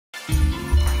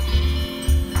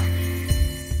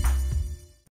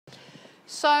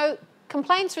So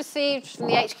complaints received from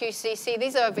the HQCC,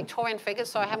 these are Victorian figures,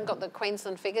 so I haven't got the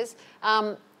Queensland figures,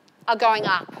 are going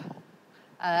up.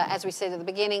 As we said at the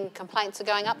beginning, complaints are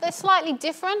going up. They're slightly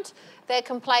different. They're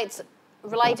complaints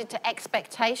related to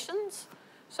expectations.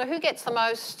 So who gets the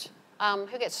most,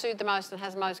 who gets sued the most and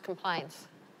has most complaints?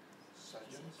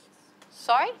 Surgeons.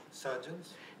 Sorry?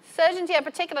 Surgeons. Surgeons, yeah, a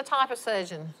particular type of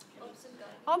surgeon.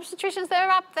 Obstetricians,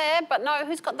 they're up there, but no,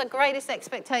 who's got the greatest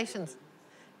expectations?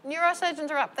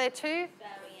 Neurosurgeons are up there too.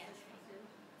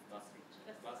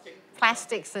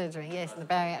 Plastic surgery, yes, and the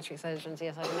bariatric surgeons,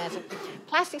 yes, I can imagine.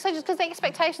 Plastic surgeons, because the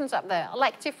expectations up there,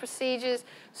 elective procedures.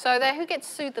 So who gets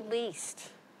sued the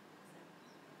least?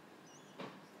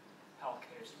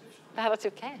 Healthcare solutions.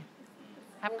 Palliative care.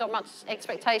 Haven't got much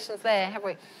expectations there, have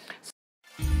we?